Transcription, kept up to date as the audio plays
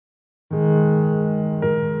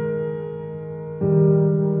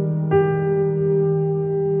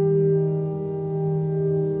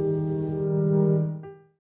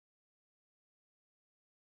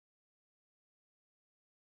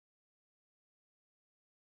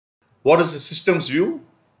What is the systems view?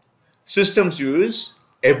 Systems view is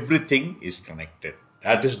everything is connected.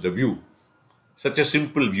 That is the view. Such a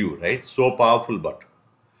simple view, right? So powerful, but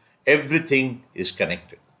everything is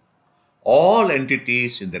connected. All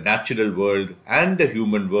entities in the natural world and the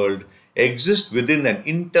human world exist within an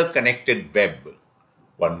interconnected web.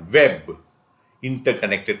 One web,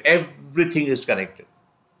 interconnected. Everything is connected.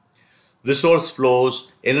 Resource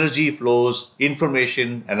flows, energy flows,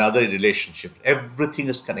 information and other relationships. Everything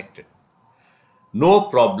is connected. No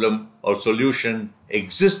problem or solution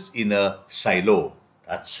exists in a silo.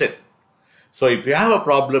 That's it. So if you have a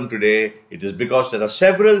problem today, it is because there are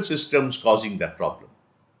several systems causing that problem.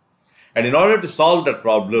 And in order to solve that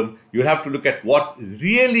problem, you have to look at what is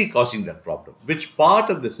really causing that problem. Which part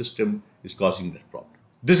of the system is causing that problem.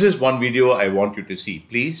 This is one video I want you to see,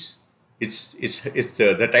 please.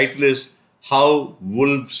 The title is How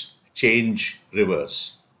Wolves Change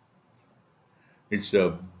Rivers. It's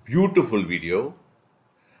a beautiful video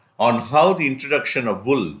on how the introduction of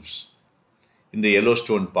wolves in the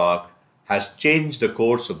Yellowstone Park has changed the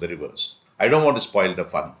course of the rivers. I don't want to spoil the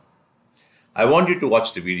fun. I want you to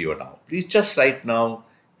watch the video now. Please just right now,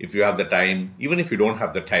 if you have the time, even if you don't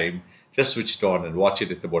have the time, just switch it on and watch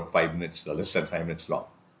it. It's about 5 minutes or less than 5 minutes long.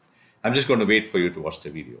 I'm just going to wait for you to watch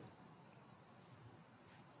the video.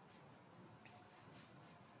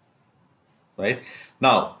 Right?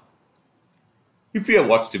 Now, if you have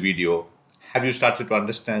watched the video, have you started to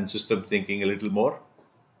understand system thinking a little more?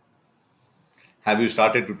 Have you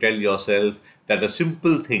started to tell yourself that a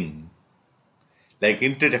simple thing like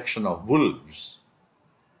introduction of wolves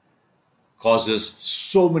causes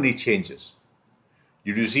so many changes?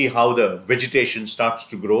 Did you see how the vegetation starts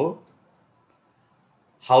to grow?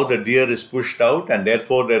 How the deer is pushed out and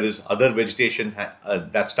therefore there is other vegetation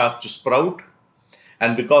that starts to sprout?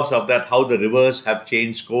 And because of that, how the rivers have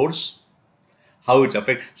changed course? How it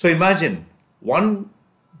affects. So imagine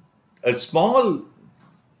a small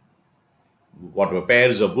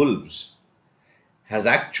pairs of wolves has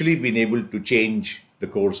actually been able to change the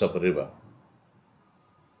course of a river.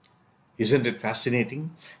 Isn't it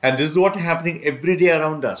fascinating? And this is what is happening every day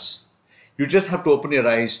around us. You just have to open your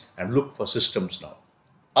eyes and look for systems now.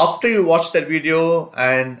 After you watch that video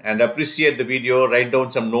and appreciate the video, write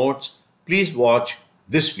down some notes, please watch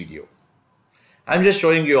this video. I'm just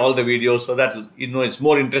showing you all the videos so that it's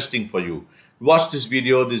more interesting for you. Watch this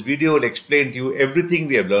video. This video will explain to you everything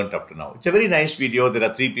we have learned up to now. It's a very nice video. There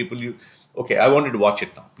are 3 people. Okay, I want you to watch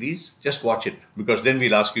it now. Please just watch it, because then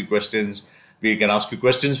we'll ask you questions. We can ask you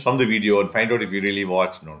questions from the video and find out if you really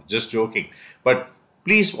watched. No, just joking. But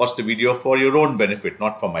please watch the video for your own benefit,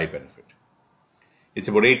 not for my benefit. It's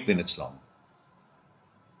about 8 minutes long.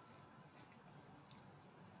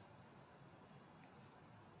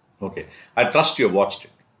 Okay, I trust you have watched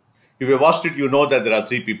it. If you have watched it, you know that there are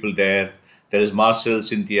 3 people there. There is Marcel,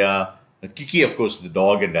 Cynthia, Kiki, of course, the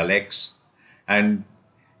dog, and Alex. And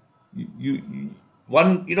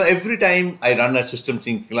every time I run a system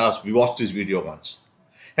thinking class, we watch this video once.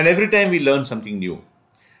 And every time we learn something new.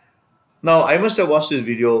 Now, I must have watched this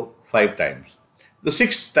video 5 times. The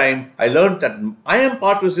 6th time, I learned that I am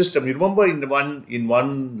part of the system. You remember in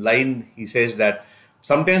one line, he says that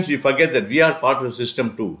sometimes we forget that we are part of the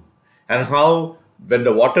system too. And how when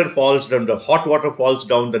the water falls down, the hot water falls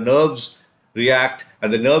down, the nerves react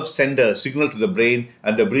and the nerves send a signal to the brain,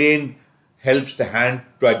 and the brain helps the hand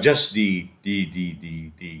to adjust the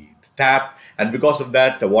tap. And because of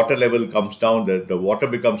that, the water level comes down, the water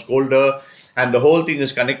becomes colder, and the whole thing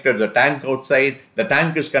is connected to the tank outside. The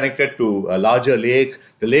tank is connected to a larger lake.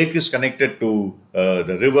 The lake is connected to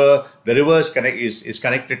the river. The river is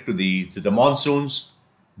connected to the monsoons.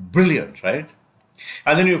 Brilliant, right?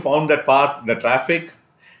 And then you found that part, the traffic.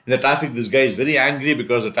 In the traffic, this guy is very angry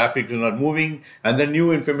because the traffic is not moving. And then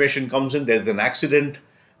new information comes in. There's an accident,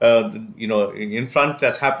 in front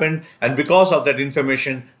that's happened. And because of that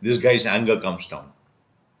information, this guy's anger comes down.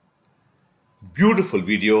 Beautiful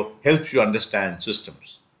video, helps you understand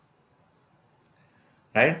systems.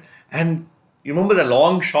 Right? And you remember the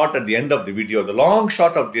long shot at the end of the video. The long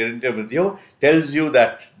shot of the end of the video tells you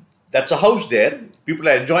that that's a house there. People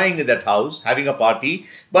are enjoying in that house, having a party,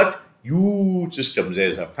 but huge systems.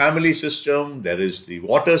 There's a family system, there is the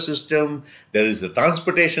water system, there is the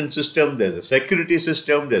transportation system, there's a security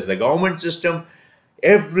system, there's the government system,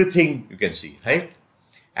 everything you can see, right?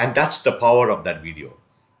 And that's the power of that video.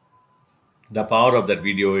 The power of that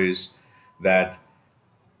video is that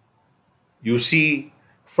you see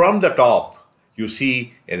from the top, you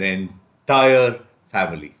see an entire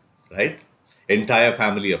family, right? Entire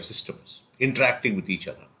family of systems interacting with each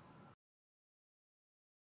other.